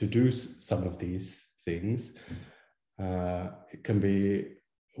do some of these things, it can be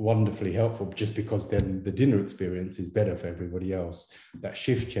wonderfully helpful, just because then the dinner experience is better for everybody else. That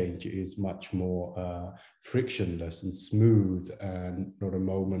shift change is much more frictionless and smooth, and not a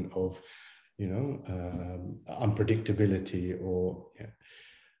moment of unpredictability or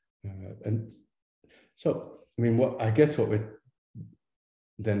and so, I mean, what we're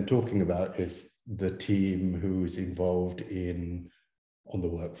then talking about is the team who's involved on the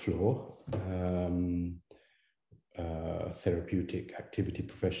work floor, therapeutic activity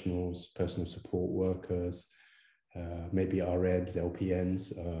professionals, personal support workers, maybe RMs,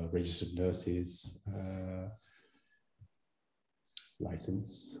 LPNs, registered nurses,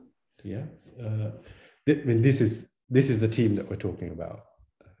 licensed. Yeah, I mean, this is the team that we're talking about.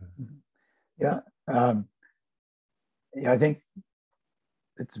 Yeah, I think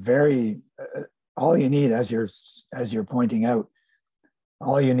it's very all you need, as you're pointing out.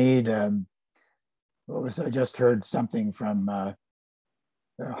 All you need. I just heard something from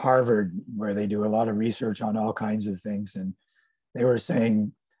Harvard, where they do a lot of research on all kinds of things, and they were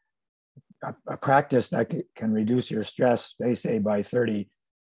saying a practice that can reduce your stress, they say, by 30%,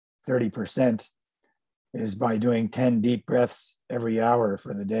 is by doing 10 deep breaths every hour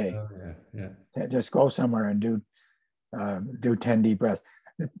for the day. Oh, yeah. Just go somewhere and do 10 deep breaths.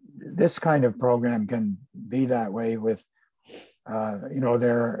 This kind of program can be that way with,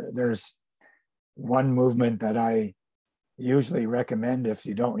 there's one movement that I usually recommend if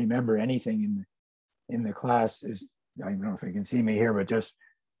you don't remember anything in the class is, I don't know if you can see me here, but just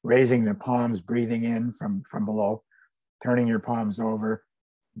raising the palms, breathing in from below, turning your palms over,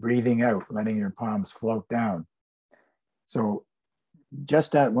 breathing out, letting your palms float down. So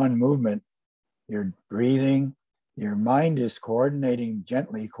just that one movement, you're breathing, your mind is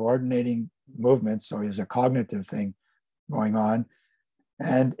gently coordinating movements. So there's a cognitive thing going on.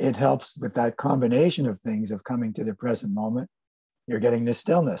 And it helps with that combination of things of coming to the present moment. You're getting the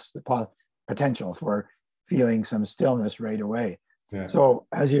stillness, the potential for feeling some stillness right away. Yeah. So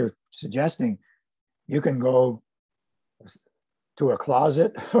as you're suggesting, you can go to a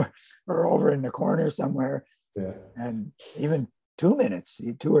closet or over in the corner somewhere, yeah, and even 2 minutes,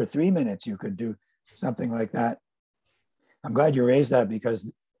 2 or 3 minutes, you could do something like that. I'm glad you raised that, because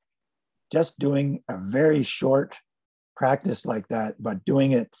just doing a very short practice like that, but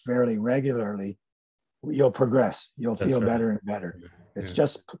doing it fairly regularly, you'll progress. You'll feel better and better. It's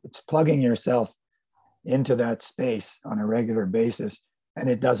it's plugging yourself into that space on a regular basis, and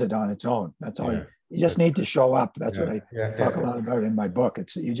it does it on its own. That's all. You just need to show up. That's what I talk a lot about in my book.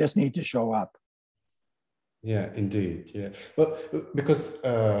 You just need to show up. Yeah, indeed. Yeah. Well, because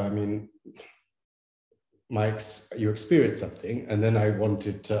I mean, you experienced something, and then I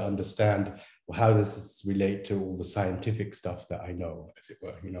wanted to understand, well, how does this relate to all the scientific stuff that I know, as it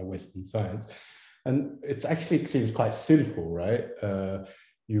were, Western science. And it seems quite simple, right?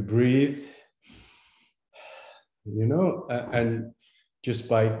 You breathe, and just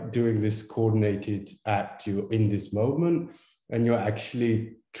by doing this coordinated act, you're in this moment, and you're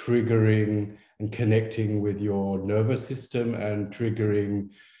actually triggering and connecting with your nervous system and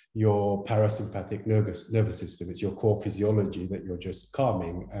triggering your parasympathetic nervous system. It's your core physiology that you're just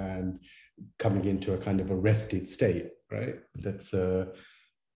calming and coming into a kind of a rested state, right? That's I'm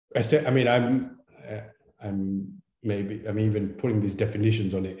even putting these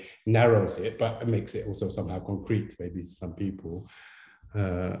definitions on it narrows it, but it makes it also somehow concrete, maybe to some people.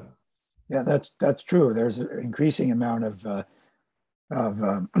 Yeah, that's true. There's an increasing amount of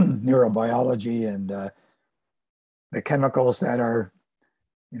neurobiology and the chemicals that are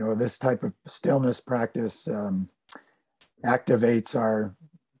you know, this type of stillness practice activates our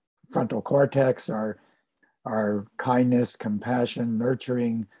frontal cortex, our kindness, compassion,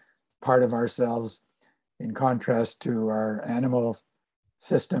 nurturing part of ourselves, in contrast to our animal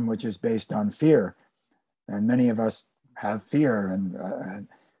system, which is based on fear. And many of us have fear. And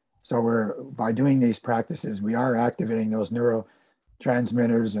so by doing these practices, we are activating those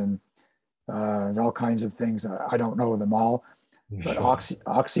neurotransmitters and all kinds of things. I don't know them all, but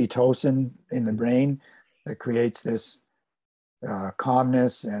oxytocin in the brain that creates this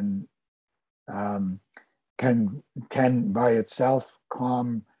calmness and can by itself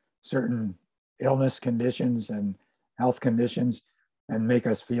calm certain illness conditions and health conditions and make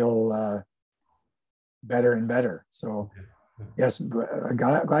us feel better and better. So yes,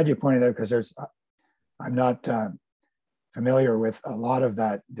 glad you pointed out, because I'm not familiar with a lot of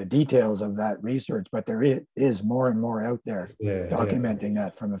that, the details of that research, but there is more and more out there documenting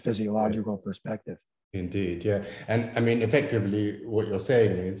that from a physiological perspective. Indeed, yeah. And I mean, effectively, what you're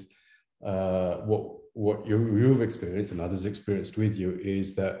saying is what you've experienced and others experienced with you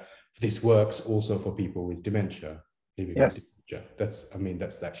is that this works also for people with dementia, living with dementia.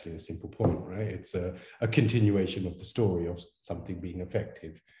 That's actually a simple point, right? It's a continuation of the story of something being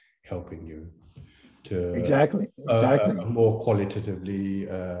effective, helping you to exactly a more qualitatively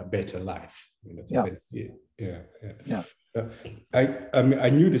better life. I mean, that's essentially it. I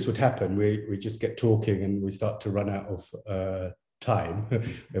knew this would happen. We just get talking and we start to run out of time,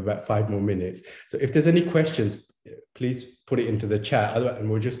 about 5 more minutes. So if there's any questions, please put it into the chat, and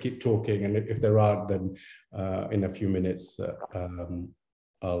we'll just keep talking. And if there aren't, then in a few minutes,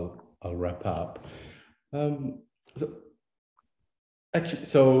 I'll wrap up.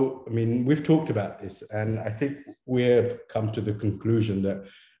 So, I mean, we've talked about this, and I think we have come to the conclusion that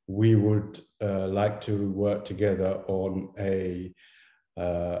we would like to work together on a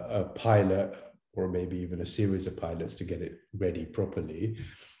pilot, or maybe even a series of pilots to get it ready properly,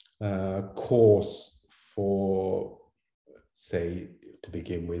 course for, say, to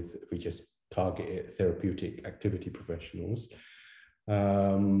begin with, we just target it, therapeutic activity professionals,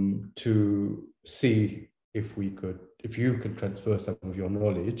 to see if you could transfer some of your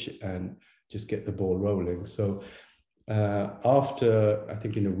knowledge and just get the ball rolling. So after, I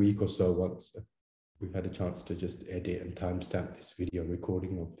think in a week or so, once we've had a chance to just edit and timestamp this video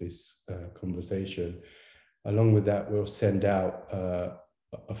recording of this conversation, along with that, we'll send out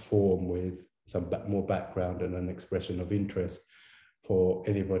a form with some more background and an expression of interest for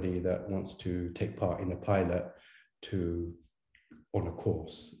anybody that wants to take part in a pilot on a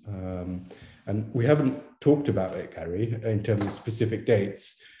course. And we haven't talked about it, Gary, in terms of specific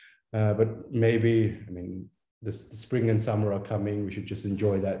dates, but maybe, I mean, the spring and summer are coming. We should just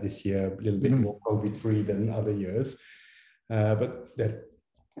enjoy that this year, a little bit more COVID-free than other years. But then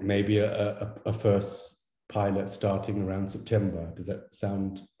maybe a first pilot starting around September. Does that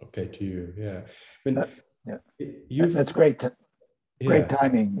sound okay to you? Yeah. I mean, that's great. Great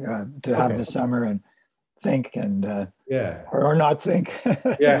timing to have the summer and think and or not think.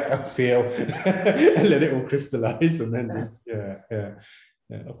 Feel and let it all crystallize, and then just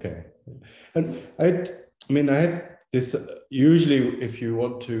okay. And I had this, usually if you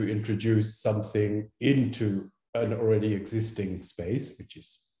want to introduce something into an already existing space, which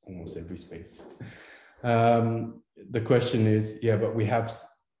is almost every space, the question is, but we have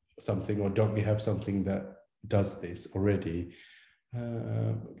something, or don't we have something that does this already?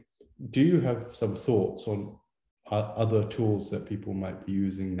 Do you have some thoughts on other tools that people might be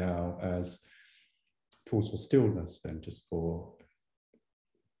using now as tools for stillness, then, just for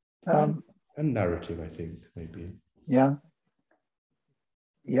and narrative, I think, maybe. I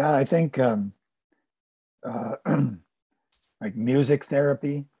think like music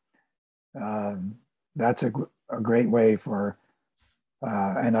therapy, that's a great way for,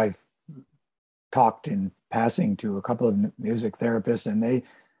 and I've talked in passing to a couple of music therapists, and they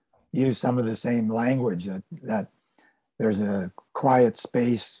use some of the same language, that there's a quiet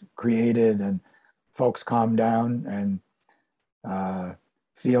space created and folks calm down and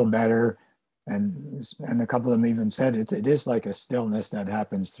feel better. And a couple of them even said it is like a stillness that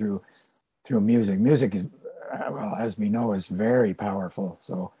happens through music. Music is, well, as we know, is very powerful.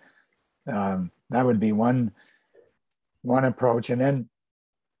 So that would be one approach. And then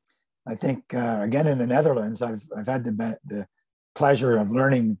I think again in the Netherlands, I've had the pleasure of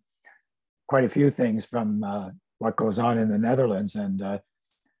learning quite a few things from what goes on in the Netherlands. And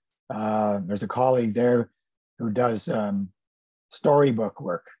there's a colleague there who does storybook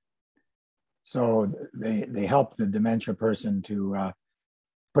work. So they help the dementia person to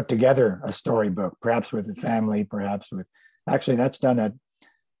put together a storybook, perhaps with the family, perhaps with, actually that's done at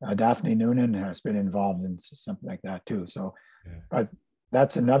Daphne Noonan has been involved in something like that too. So, yeah. but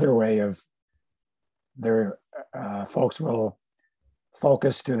that's another way of their folks will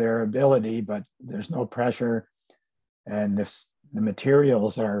focus to their ability, but there's no pressure. And if the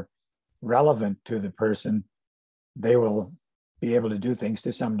materials are relevant to the person, they will be able to do things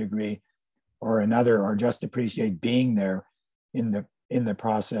to some degree or another, or just appreciate being there in the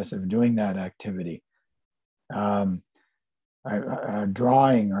process of doing that activity.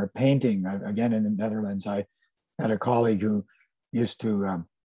 Drawing or painting, again in the Netherlands, I had a colleague who used to,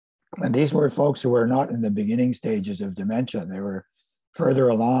 and these were folks who were not in the beginning stages of dementia, they were further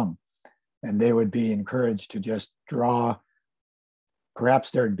along, and they would be encouraged to just draw.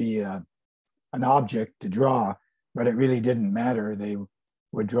 Perhaps there'd be an object to draw, but it really didn't matter. They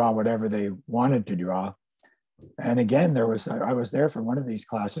would draw whatever they wanted to draw. And again, I was there for one of these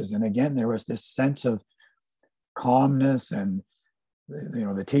classes, and again, there was this sense of calmness, and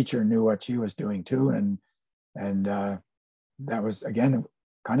the teacher knew what she was doing too, and that was again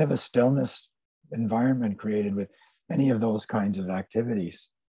kind of a stillness environment created with any of those kinds of activities.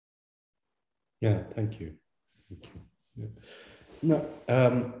 Yeah, thank you. Yeah. No,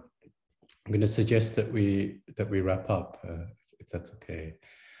 I'm going to suggest that we wrap up, if that's okay.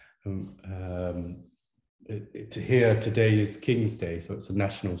 Here today is King's Day, so it's a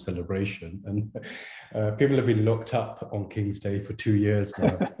national celebration, and people have been locked up on King's Day for 2 years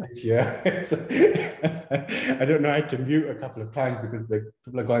now. This year, I don't know how to mute a couple of times because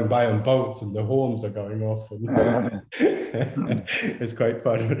people are going by on boats and the horns are going off, and it's quite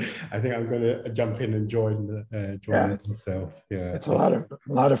fun. I think I'm going to jump in and join myself. Yeah, it's a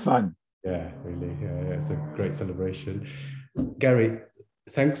lot of fun. Yeah, really. Yeah, it's a great celebration. Gary,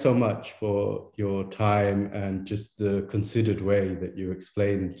 thanks so much for your time and just the considered way that you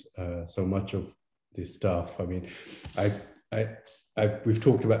explained so much of this stuff. I mean, we've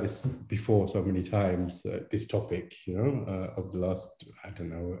talked about this before so many times, this topic, over the last, I don't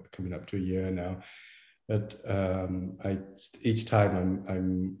know, coming up to a year now. But each time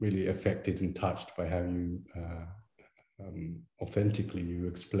I'm really affected and touched by how you authentically you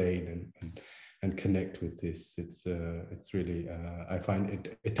explain and connect with this. It's really, I find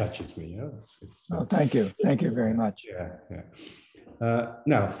it touches me. Oh, thank you very much. Yeah.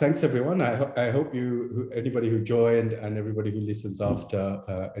 Now, thanks everyone. I hope anybody who joined and everybody who listens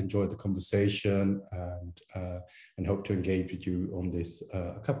after enjoyed the conversation, and hope to engage with you on this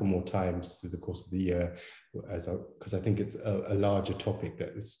a couple more times through the course of the year, because I think it's a larger topic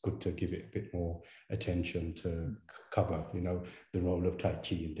that it's good to give it a bit more attention to cover, the role of Tai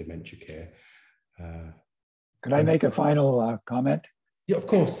Chi in dementia care. Could I make a final comment? Yeah, of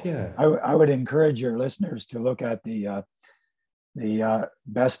course. Yeah. I would encourage your listeners to look at the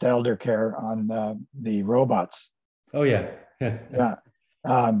best elder care on the robots. Oh yeah. Yeah.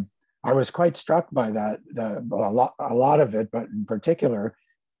 I was quite struck by that. A lot of it, but in particular,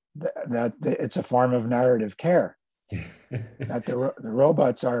 that it's a form of narrative care. That the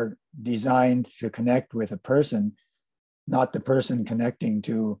robots are designed to connect with a person, not the person connecting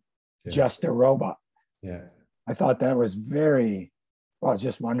to just a robot. Yeah. I thought that was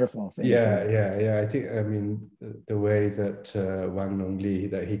just wonderful thing. Yeah. I think, the way that Wang Nong Li,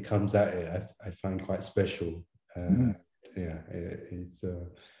 that he comes at it, I find quite special. Yeah, it's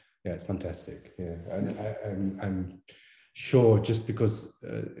fantastic. Yeah, and I'm sure just because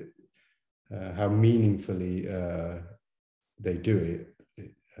how meaningfully they do it,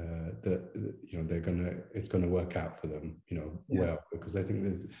 that it's gonna work out for them, well, because I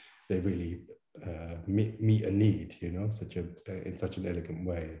think they really meet a need, in such an elegant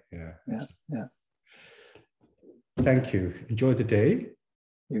way. Yeah. Thank you. Enjoy the day.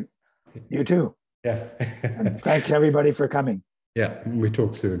 You too. Yeah. And thanks everybody for coming. Yeah. We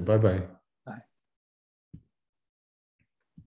talk soon. Bye-bye.